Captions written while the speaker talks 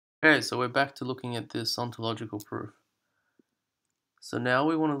Okay, so we're back to looking at this ontological proof. So now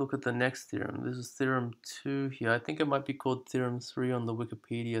we want to look at the next theorem. This is theorem 2 here. I think it might be called theorem 3 on the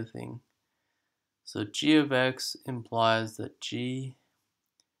Wikipedia thing. So g of x implies that g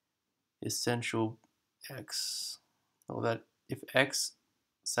essential x, or that if x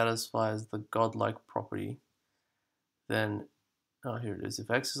satisfies the godlike property, then, oh, here it is. If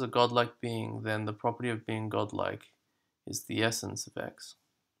x is a godlike being, then the property of being godlike is the essence of x.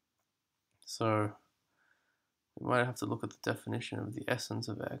 So we might have to look at the definition of the essence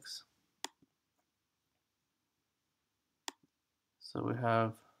of x. So we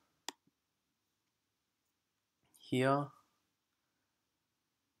have here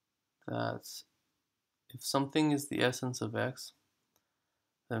that if something is the essence of x,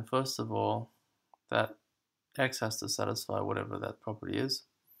 then first of all, that x has to satisfy whatever that property is.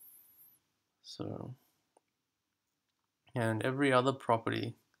 So, and every other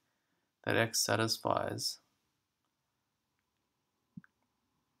property that x satisfies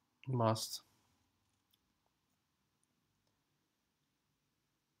must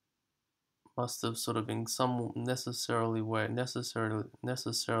have sort of in some necessarily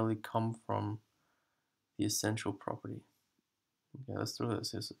come from the essential property. Okay, let's do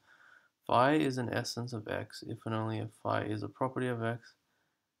this. Phi is an essence of x if and only if phi is a property of x,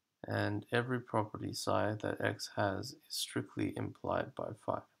 and every property psi that x has is strictly implied by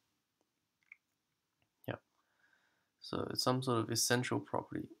phi. Yeah. So it's some sort of essential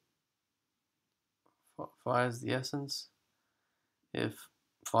property. Phi is the essence if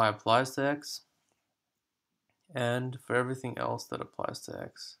phi applies to x, and for everything else that applies to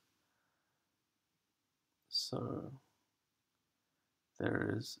x. So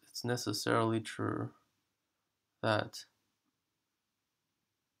it's necessarily true that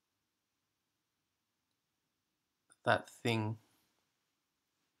that thing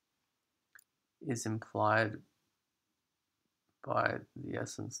is implied by the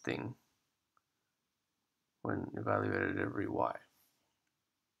essence thing when evaluated at every y.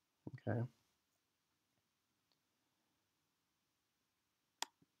 Okay.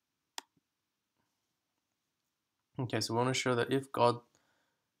 Okay, so we want to show that if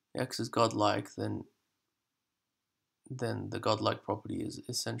x is godlike, then the godlike property is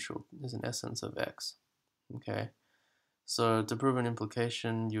an essence of x. Okay. So to prove an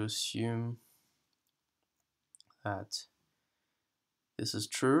implication, you assume that this is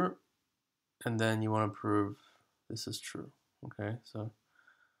true, and then you want to prove this is true. Okay, so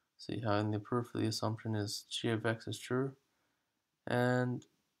see how in the proof the assumption is g of x is true, and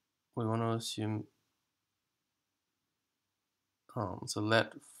we want to assume, so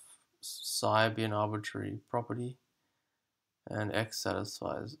let psi be an arbitrary property, and x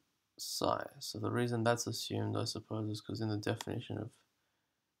satisfies psi. So the reason that's assumed, I suppose, is because in the definition of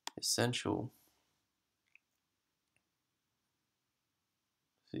essential,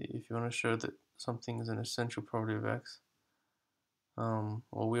 see, if you want to show that something is an essential property of x, well,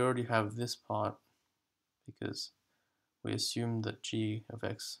 we already have this part because we assume that g of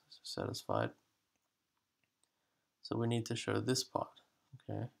x is satisfied. So we need to show this part,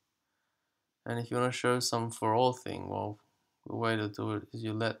 okay? And if you want to show some for all thing, well, the way to do it is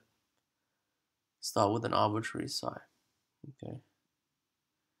you start with an arbitrary psi, okay?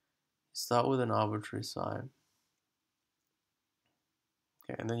 Start with an arbitrary psi,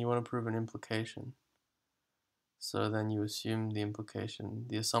 okay, and then you want to prove an implication. So then you assume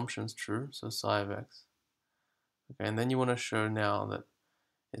the assumption's true, so psi of x. Okay, and then you want to show now that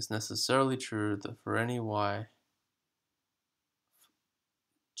it's necessarily true that for any y,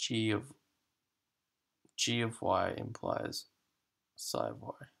 g of y implies psi of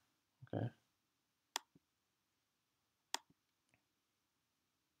y, okay?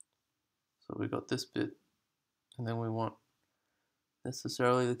 So we got this bit, and then we want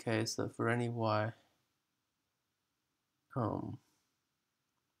necessarily the case that for any y,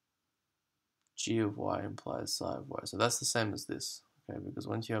 g of y implies psi of y. So that's the same as this, okay? Because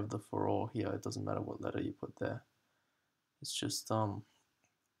once you have the for all here, it doesn't matter what letter you put there. It's just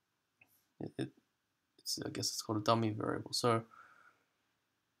it's I guess it's called a dummy variable. So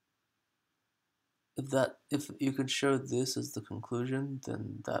if you could show this as the conclusion,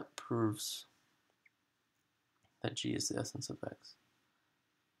 then that proves that g is the essence of x.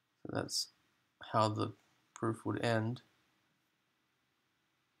 So that's how the proof would end.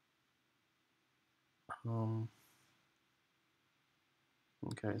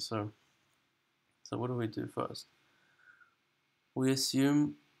 Okay, so what do we do first? We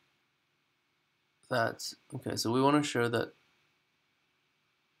assume that, okay, so we want to show that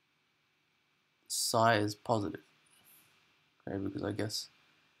psi is positive, okay, because I guess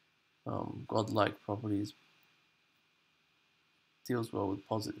godlike properties deals well with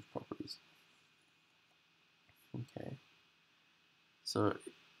positive properties. Okay. So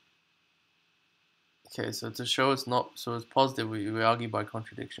to show it's not, so it's positive, we argue by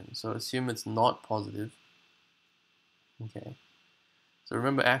contradiction. So assume it's not positive. Okay. So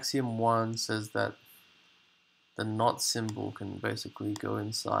remember axiom 1 says that the not symbol can basically go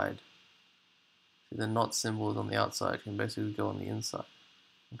inside. So the not symbol is on the outside, can basically go on the inside.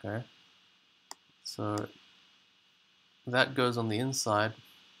 Okay. So that goes on the inside.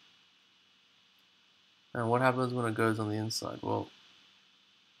 And what happens when it goes on the inside? Well,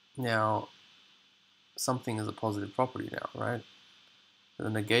 now something is a positive property now, right? The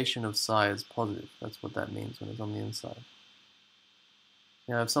negation of psi is positive. That's what that means when it's on the inside.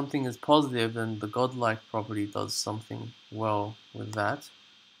 Now, if something is positive, then the godlike property does something well with that.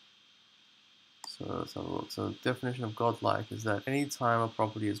 So let's have a look. So the definition of godlike is that any time a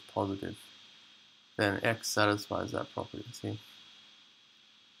property is positive, then X satisfies that property. See?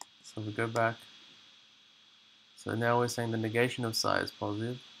 So we go back. So now we're saying the negation of psi is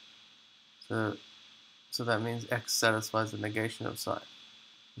positive. So that means X satisfies the negation of psi.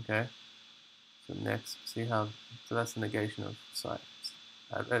 Okay? So next, see how, so that's the negation of psi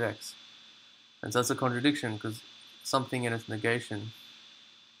at X. And so that's a contradiction because something in its negation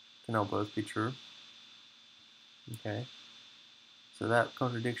cannot both be true. Okay? So that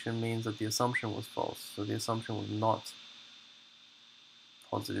contradiction means that the assumption was false. So the assumption was not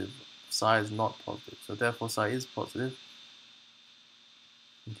positive. Psi is not positive. So therefore psi is positive.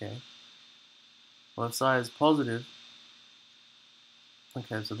 Okay. Well, if psi is positive,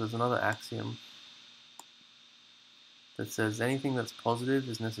 okay, so there's another axiom that says anything that's positive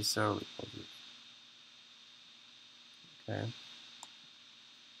is necessarily positive. Okay.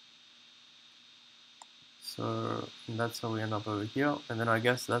 So that's how we end up over here. And then I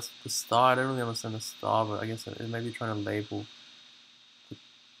guess that's the star. I don't really understand the star, but I guess it may be trying to label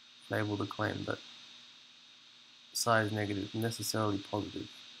the claim that psi is negative, necessarily positive.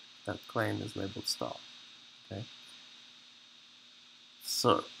 That claim is labeled star. Okay.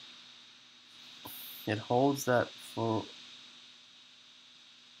 So it holds that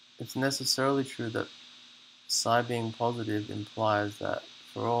it's necessarily true that psi being positive implies that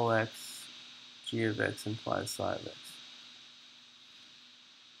for all x, g of x implies psi of x.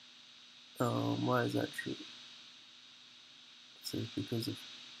 Why is that true? So it's because of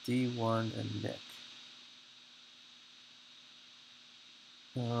D1 and nec.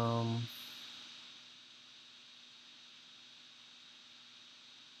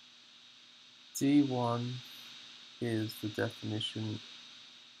 D1 is the definition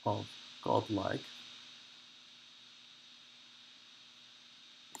of godlike.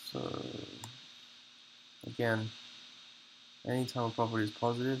 So again, anytime a property is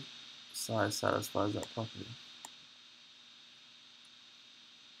positive, psi satisfies that property.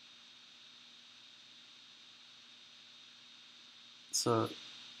 So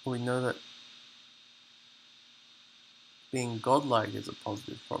we know that being godlike is a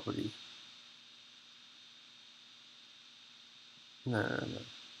positive property. No.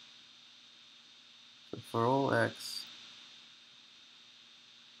 So for all x,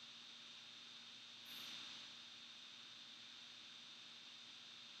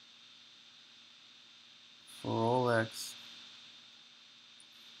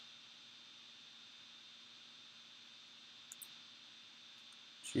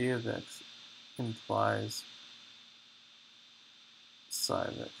 g of x implies psi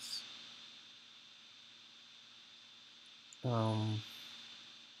of x.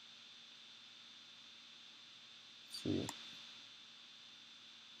 See.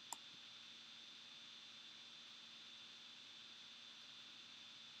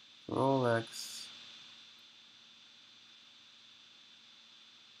 For all x,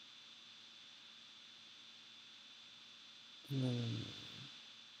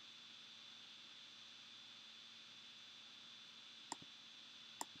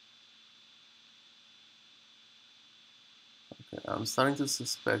 okay, I'm starting to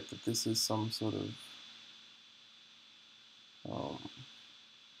suspect that this is some sort of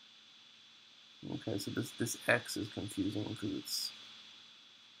okay, so this x is confusing because it's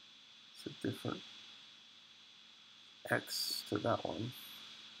a different x to that one.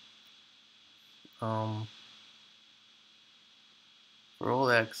 For all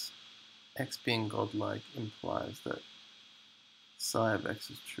x, x being godlike implies that psi of x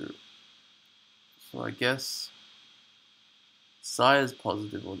is true. So I guess psi is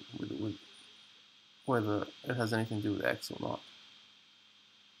positive with whether it has anything to do with x or not.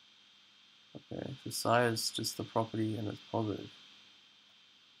 Okay, so psi is just the property and it's positive.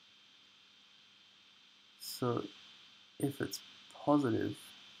 So if it's positive,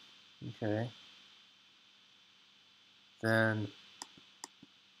 okay, then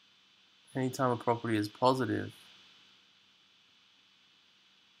anytime a property is positive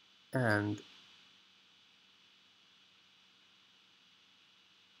and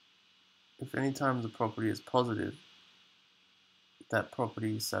if anytime the property is positive, that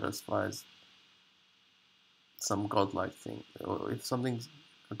property satisfies some godlike thing. Or if something's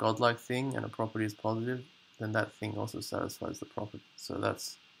a godlike thing and a property is positive, then that thing also satisfies the property. So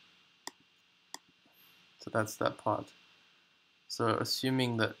that's that part. So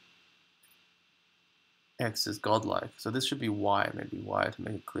assuming that X is godlike, so this should be Y, maybe Y to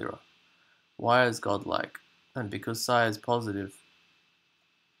make it clearer. Y is godlike, and because psi is positive,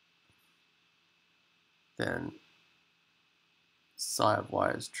 then psi of Y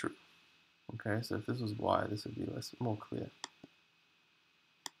is true. Okay, so if this was Y, this would be more clear.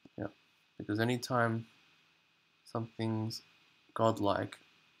 Yeah, because anytime something's godlike,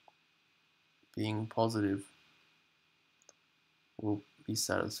 being positive will be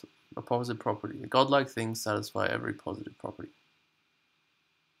satisfied. A positive property. Godlike things satisfy every positive property.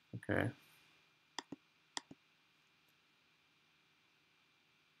 Okay.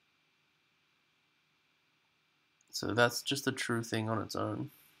 So that's just a true thing on its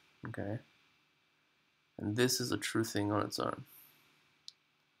own. Okay. And this is a true thing on its own.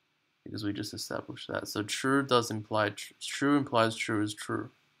 Because we just established that. So true does imply true implies true is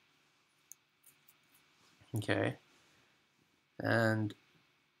true. Okay. And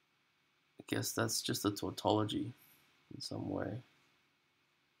I guess that's just a tautology in some way.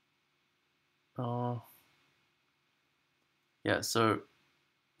 Yeah, so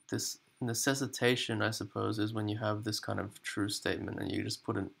this necessitation, I suppose, is when you have this kind of true statement and you just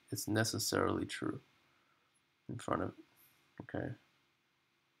put in it's necessarily true in front of it. Okay.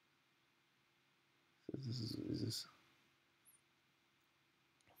 So is this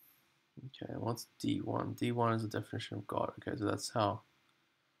okay, what's D1? D1 is the definition of God. Okay, so that's how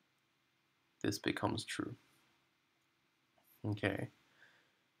this becomes true. Okay.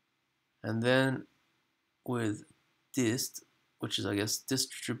 And then with dist, which is I guess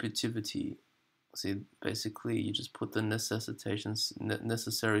distributivity. See, basically you just put the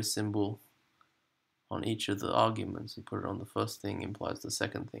necessary symbol on each of the arguments. You put it on the first thing implies the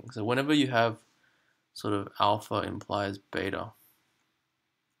second thing. So whenever you have sort of alpha implies beta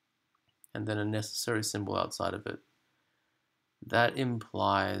and then a necessary symbol outside of it, that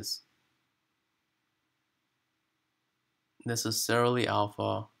implies necessarily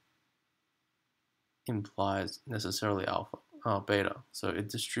alpha implies necessarily beta. So it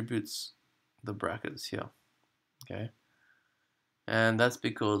distributes the brackets here. Okay. And that's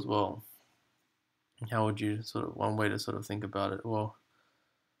because, well, how would you one way to sort of think about it? Well,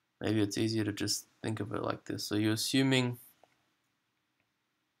 maybe it's easier to just think of it like this. So you're assuming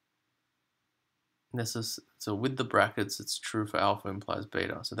so with the brackets, it's true for alpha implies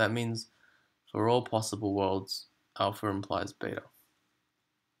beta. So that means for all possible worlds, alpha implies beta.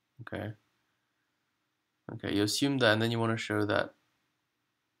 Okay. Okay, you assume that, and then you want to show that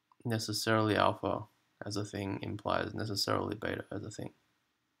necessarily alpha as a thing implies necessarily beta as a thing.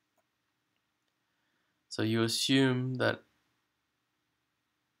 So you assume that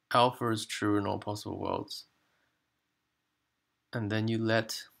alpha is true in all possible worlds. And then you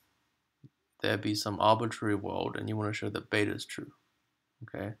let there be some arbitrary world and you want to show that beta is true.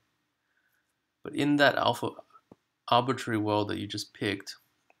 Okay? But in that alpha arbitrary world that you just picked,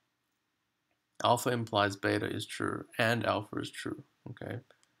 alpha implies beta is true and alpha is true. Okay?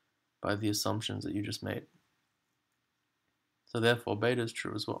 By the assumptions that you just made. So therefore beta is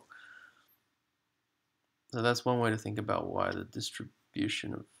true as well. So that's one way to think about why the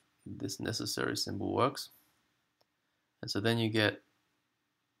distribution of this necessary symbol works. And so then you get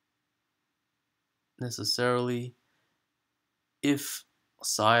necessarily, if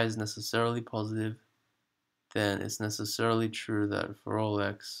psi is necessarily positive, then it's necessarily true that for all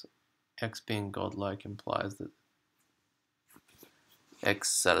x, x being godlike implies that x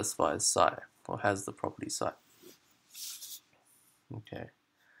satisfies psi, or has the property psi. Okay.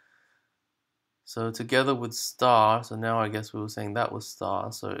 So together with star, so now I guess we were saying that was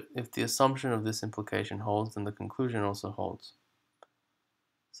star, so if the assumption of this implication holds, then the conclusion also holds.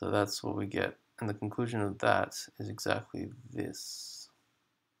 So that's what we get. And the conclusion of that is exactly this.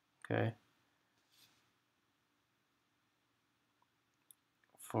 Okay?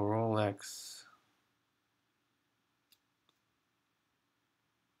 For all x,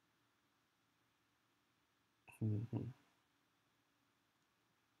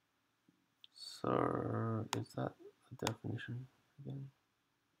 So is that a definition again?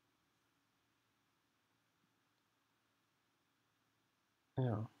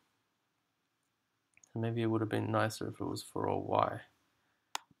 Yeah. Maybe it would have been nicer if it was for all y,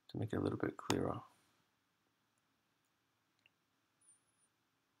 to make it a little bit clearer.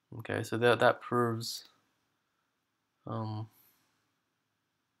 Okay, so that proves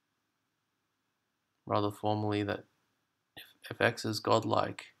rather formally that if x is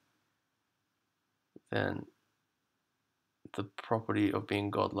godlike, then the property of being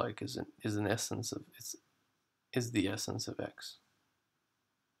godlike is an essence of is the essence of x.